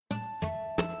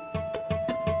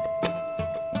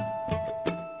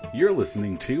You're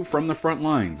listening to From the Front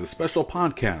Lines, a special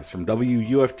podcast from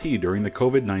WUFT during the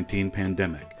COVID-19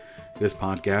 pandemic. This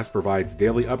podcast provides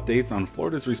daily updates on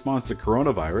Florida's response to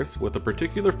coronavirus with a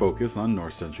particular focus on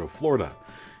North Central Florida.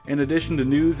 In addition to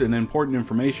news and important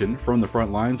information, From the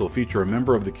Front Lines will feature a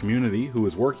member of the community who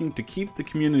is working to keep the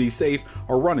community safe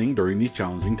or running during these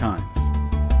challenging times.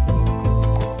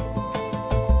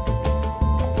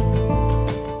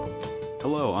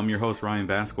 Hello, I'm your host Ryan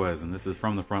Vasquez, and this is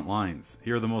From the Front Lines.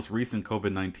 Here are the most recent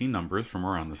COVID-19 numbers from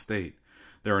around the state.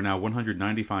 There are now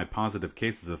 195 positive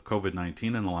cases of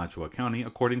COVID-19 in Alachua County,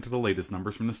 according to the latest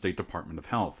numbers from the State Department of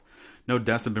Health. No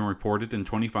deaths have been reported, and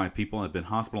 25 people have been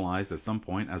hospitalized at some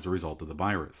point as a result of the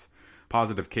virus.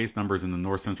 Positive case numbers in the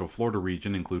North Central Florida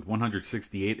region include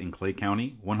 168 in Clay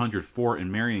County, 104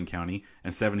 in Marion County,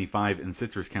 and 75 in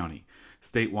Citrus County.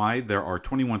 Statewide, there are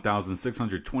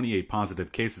 21,628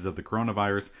 positive cases of the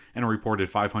coronavirus and a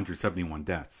reported 571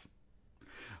 deaths.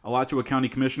 Alachua County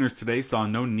Commissioners today saw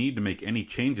no need to make any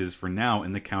changes for now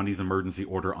in the county's emergency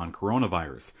order on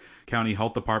coronavirus. County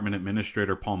Health Department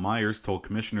Administrator Paul Myers told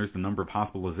commissioners the number of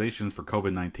hospitalizations for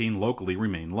COVID-19 locally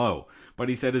remain low, but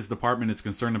he said his department is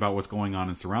concerned about what's going on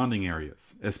in surrounding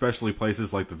areas, especially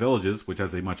places like the Villages, which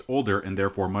has a much older and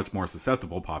therefore much more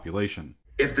susceptible population.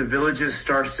 If the Villages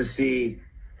starts to see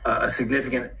a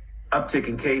significant uptick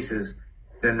in cases,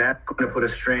 then that's going to put a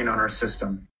strain on our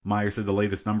system. Myers said the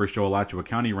latest numbers show Alachua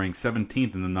County ranks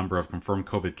 17th in the number of confirmed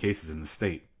COVID cases in the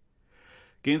state.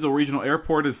 Gainesville Regional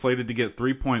Airport is slated to get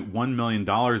 $3.1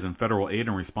 million in federal aid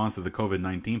in response to the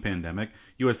COVID-19 pandemic.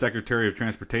 U.S. Secretary of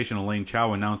Transportation Elaine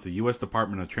Chao announced the U.S.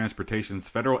 Department of Transportation's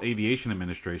Federal Aviation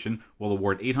Administration will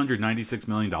award $896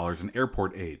 million in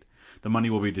airport aid. The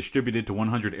money will be distributed to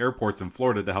 100 airports in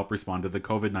Florida to help respond to the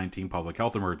COVID-19 public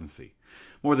health emergency.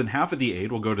 More than half of the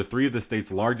aid will go to three of the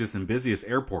state's largest and busiest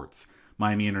airports: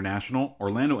 Miami International,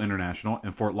 Orlando International,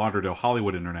 and Fort Lauderdale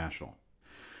Hollywood International.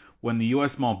 When the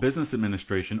U.S. Small Business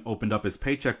Administration opened up its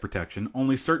paycheck protection,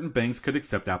 only certain banks could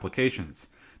accept applications.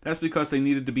 That's because they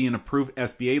needed to be an approved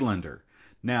SBA lender.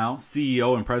 Now,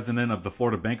 CEO and president of the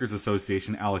Florida Bankers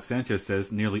Association, Alex Sanchez,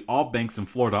 says nearly all banks in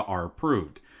Florida are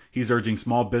approved. He's urging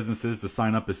small businesses to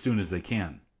sign up as soon as they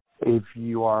can. If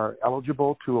you are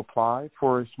eligible to apply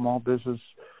for a Small Business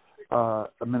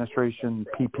Administration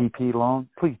PPP loan,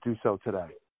 please do so today.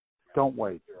 Don't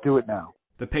wait. Do it now.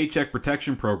 The Paycheck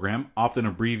Protection Program, often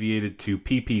abbreviated to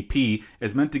PPP,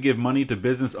 is meant to give money to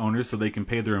business owners so they can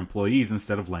pay their employees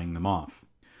instead of laying them off.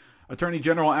 Attorney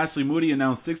General Ashley Moody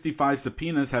announced 65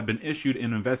 subpoenas have been issued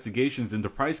in investigations into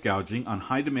price gouging on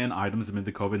high-demand items amid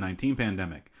the COVID-19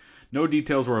 pandemic. No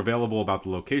details were available about the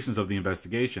locations of the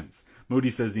investigations. Moody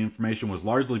says the information was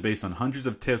largely based on hundreds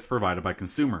of tips provided by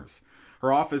consumers.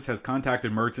 Her office has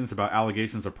contacted merchants about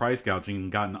allegations of price gouging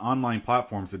and gotten online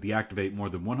platforms to deactivate more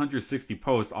than 160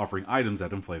 posts offering items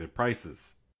at inflated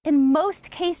prices. In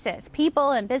most cases,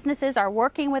 people and businesses are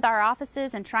working with our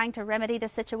offices and trying to remedy the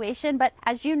situation. But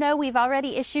as you know, we've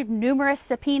already issued numerous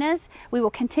subpoenas. We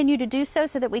will continue to do so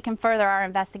that we can further our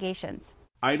investigations.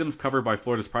 Items covered by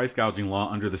Florida's price gouging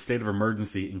law under the state of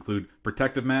emergency include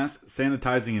protective masks,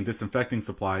 sanitizing and disinfecting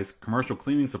supplies, commercial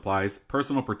cleaning supplies,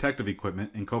 personal protective equipment,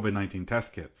 and COVID-19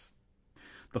 test kits.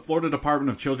 The Florida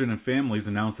Department of Children and Families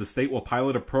announced the state will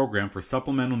pilot a program for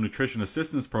Supplemental Nutrition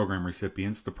Assistance Program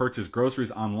recipients to purchase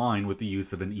groceries online with the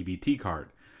use of an EBT card.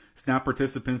 SNAP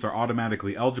participants are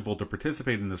automatically eligible to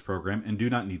participate in this program and do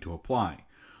not need to apply.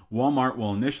 Walmart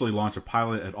will initially launch a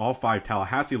pilot at all 5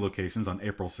 Tallahassee locations on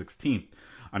April 16th.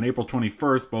 On April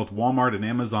 21st, both Walmart and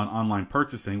Amazon online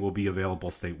purchasing will be available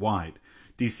statewide.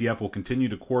 DCF will continue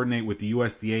to coordinate with the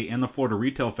USDA and the Florida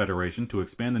Retail Federation to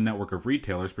expand the network of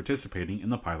retailers participating in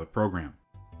the pilot program.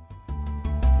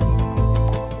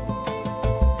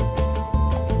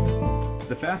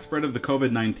 The fast spread of the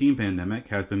COVID-19 pandemic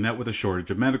has been met with a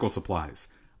shortage of medical supplies.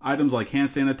 Items like hand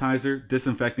sanitizer,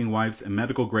 disinfecting wipes, and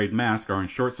medical-grade masks are in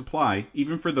short supply,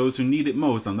 even for those who need it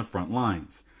most on the front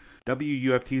lines.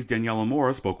 WUFT's Daniela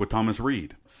Mora spoke with Thomas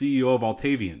Reed, CEO of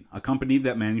Altavian, a company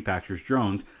that manufactures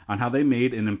drones, on how they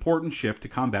made an important shift to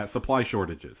combat supply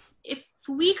shortages. If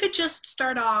we could just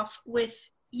start off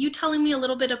with you telling me a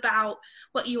little bit about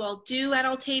what you all do at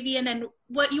Altavian and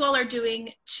what you all are doing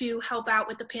to help out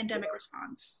with the pandemic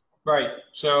response. Right.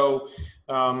 So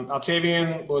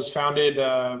Altavian was founded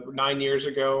 9 years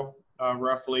ago,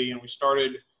 roughly, and we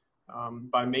started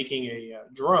by making a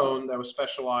drone that was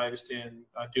specialized in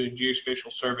doing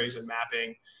geospatial surveys and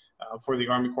mapping for the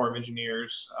Army Corps of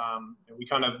Engineers.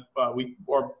 And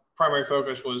our primary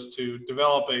focus was to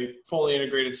develop a fully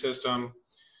integrated system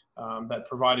that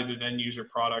provided an end user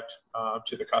product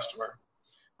to the customer.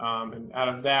 And out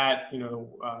of that,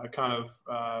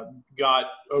 got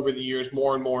over the years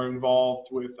more and more involved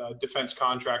with defense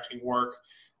contracting work,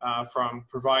 from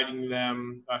providing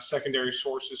them secondary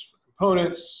sources for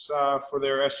components for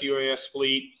their SUAS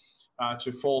fleet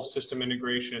to full system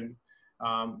integration,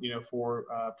 for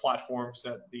platforms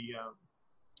that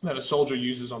that a soldier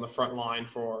uses on the front line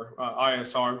for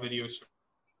ISR video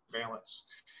surveillance.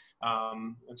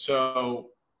 And so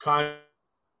kind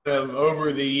of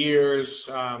over the years,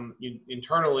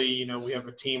 internally, we have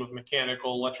a team of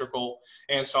mechanical, electrical,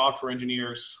 and software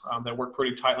engineers that work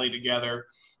pretty tightly together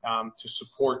to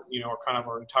support,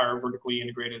 our entire vertically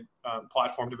integrated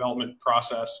platform development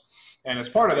process. And as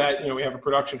part of that, we have a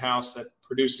production house that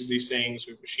produces these things,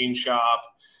 we have a machine shop,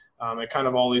 and kind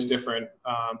of all these different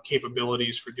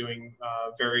capabilities for doing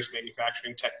various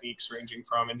manufacturing techniques, ranging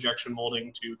from injection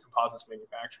molding to composites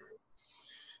manufacturing.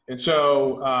 And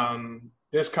so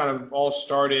this kind of all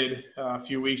started a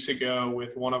few weeks ago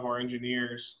with one of our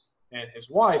engineers and his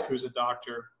wife, who's a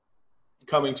doctor,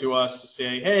 coming to us to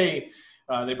say, hey,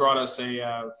 they brought us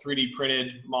a 3D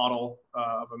printed model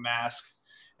of a mask,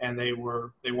 and they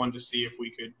wanted to see if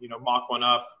we could, mock one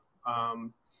up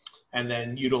and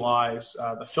then utilize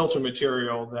the filter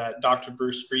material that Dr.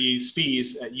 Bruce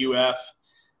Spies at UF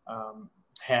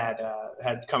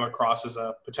had come across as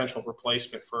a potential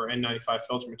replacement for N95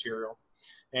 filter material.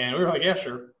 And we were like, yeah,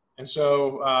 sure. And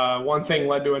so one thing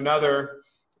led to another,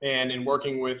 and in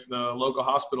working with the local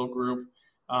hospital group,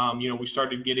 we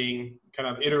started getting kind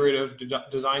of iterative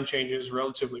design changes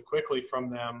relatively quickly from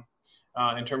them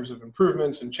in terms of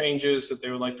improvements and changes that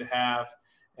they would like to have,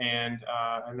 and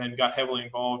then got heavily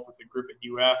involved with the group at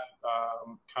UF,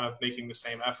 kind of making the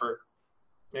same effort.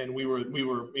 And we were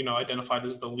identified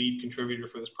as the lead contributor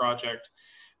for this project.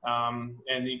 I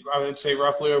would say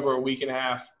roughly over a week and a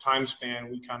half time span,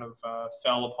 we kind of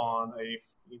fell upon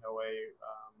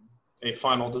a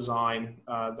final design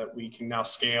that we can now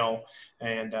scale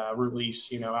and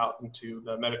release, out into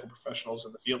the medical professionals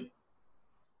in the field.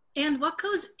 And what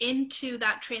goes into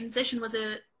that transition? Was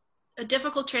it a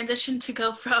difficult transition to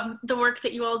go from the work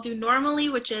that you all do normally,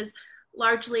 which is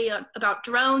largely about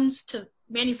drones, to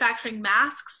manufacturing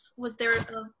masks? Was there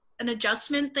an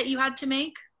adjustment that you had to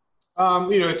make?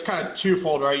 It's kind of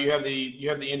twofold, right? You have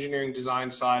the engineering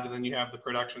design side, and then you have the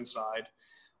production side.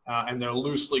 And they're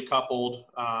loosely coupled,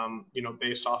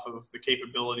 based off of the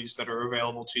capabilities that are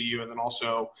available to you, and then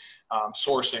also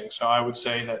sourcing. So I would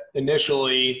say that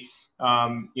initially,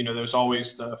 there's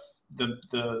always the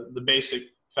basic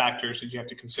factors that you have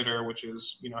to consider, which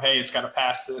is, hey, it's got to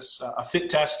pass this a fit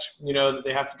test, that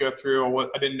they have to go through. Or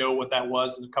I didn't know what that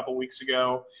was a couple weeks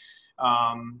ago.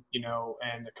 And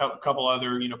a couple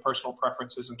other, personal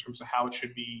preferences in terms of how it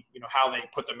should be, how they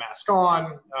put the mask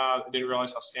on. I didn't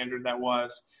realize how standard that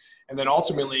was. And then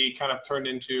ultimately kind of turned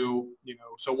into,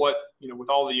 so what, with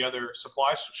all the other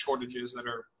supply shortages that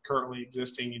are currently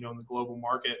existing, in the global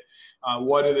market,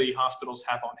 what do the hospitals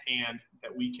have on hand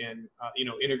that we can,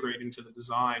 integrate into the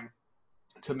design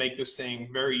to make this thing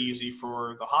very easy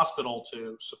for the hospital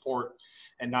to support,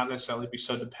 and not necessarily be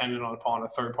so dependent upon a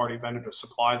third-party vendor to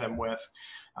supply them with.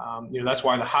 That's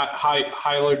why the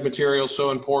high load material is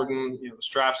so important. The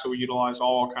straps that we utilize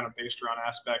all kind of based around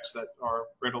aspects that are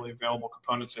readily available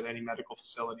components at any medical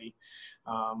facility.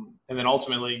 And then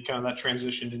ultimately kind of that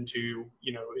transitioned into,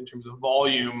 in terms of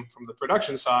volume from the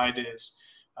production side is,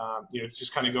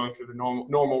 just kind of going through the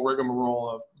normal rigmarole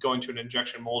of going to an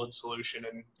injection molded solution,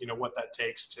 and, what that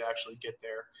takes to actually get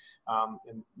there.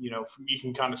 And, you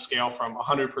can kind of scale from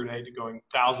 100 per day to going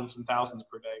thousands and thousands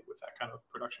per day with that kind of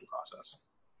production process.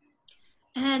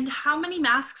 And how many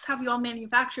masks have you all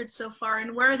manufactured so far,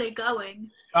 and where are they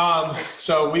going?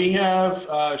 So we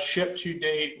have shipped to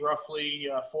date roughly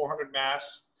 400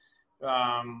 masks,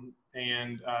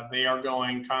 and they are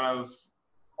going kind of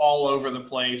all over the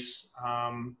place.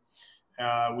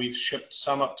 We've shipped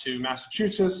some up to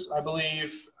Massachusetts, I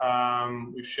believe.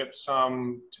 We've shipped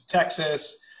some to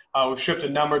Texas. We've shipped a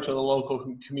number to the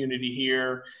local community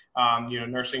here,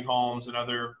 nursing homes and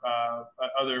other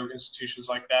institutions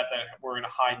like that were in a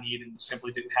high need and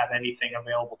simply didn't have anything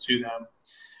available to them.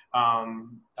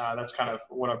 That's kind of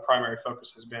what our primary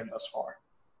focus has been thus far.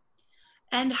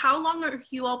 And how long are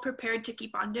you all prepared to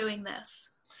keep on doing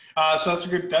this? So that's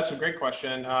a great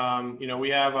question. We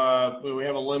have a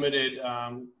limited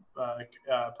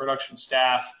production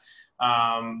staff,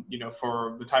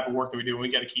 for the type of work that we do. We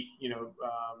got to keep,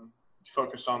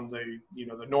 focused on the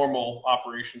normal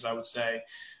operations, I would say.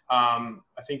 I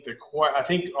think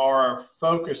our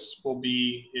focus will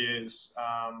be is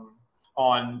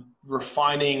on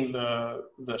refining the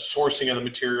sourcing of the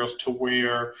materials to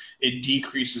where it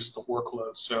decreases the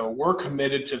workload. So we're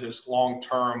committed to this long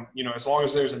term, as long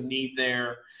as there's a need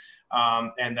there,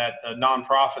 and that the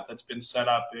nonprofit that's been set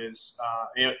up is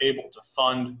able to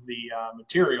fund the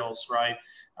materials, right?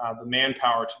 The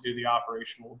manpower to do the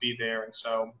operation will be there. And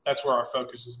so that's where our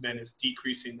focus has been, is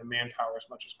decreasing the manpower as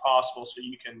much as possible. So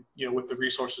you can, with the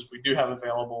resources we do have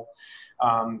available,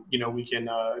 we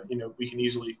can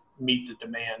easily meet the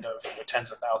demand of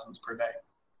tens of thousands per day.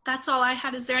 That's all I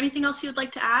had. Is there anything else you would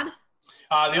like to add?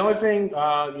 The only thing,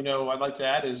 I'd like to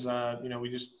add is,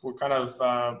 we're kind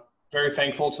of very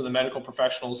thankful to the medical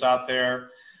professionals out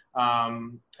there.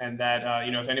 And that,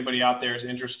 if anybody out there is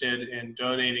interested in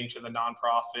donating to the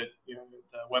nonprofit, the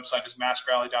website is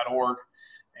maskrally.org.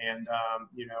 And,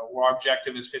 our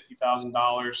objective is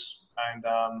 $50,000, and,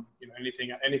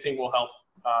 anything will help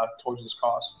towards this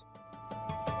cause.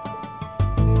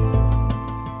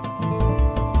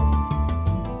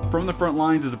 From the Front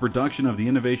Lines is a production of the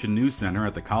Innovation News Center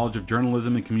at the College of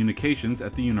Journalism and Communications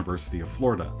at the University of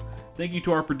Florida. Thank you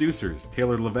to our producers,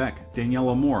 Taylor Levesque,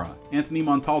 Daniela Mora, Anthony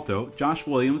Montalto, Josh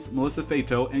Williams, Melissa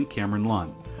Fato, and Cameron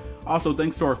Lund. Also,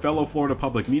 thanks to our fellow Florida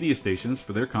public media stations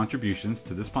for their contributions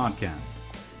to this podcast.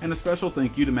 And a special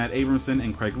thank you to Matt Abramson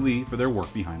and Craig Lee for their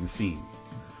work behind the scenes.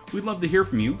 We'd love to hear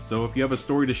from you, so if you have a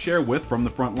story to share with From the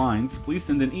Front Lines, please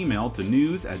send an email to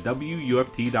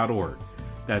news@wuft.org.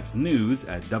 That's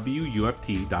news@wuft.org.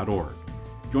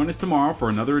 Join us tomorrow for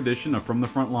another edition of From the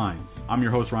Front Lines. I'm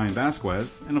your host, Ryan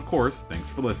Vasquez, and of course, thanks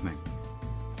for listening.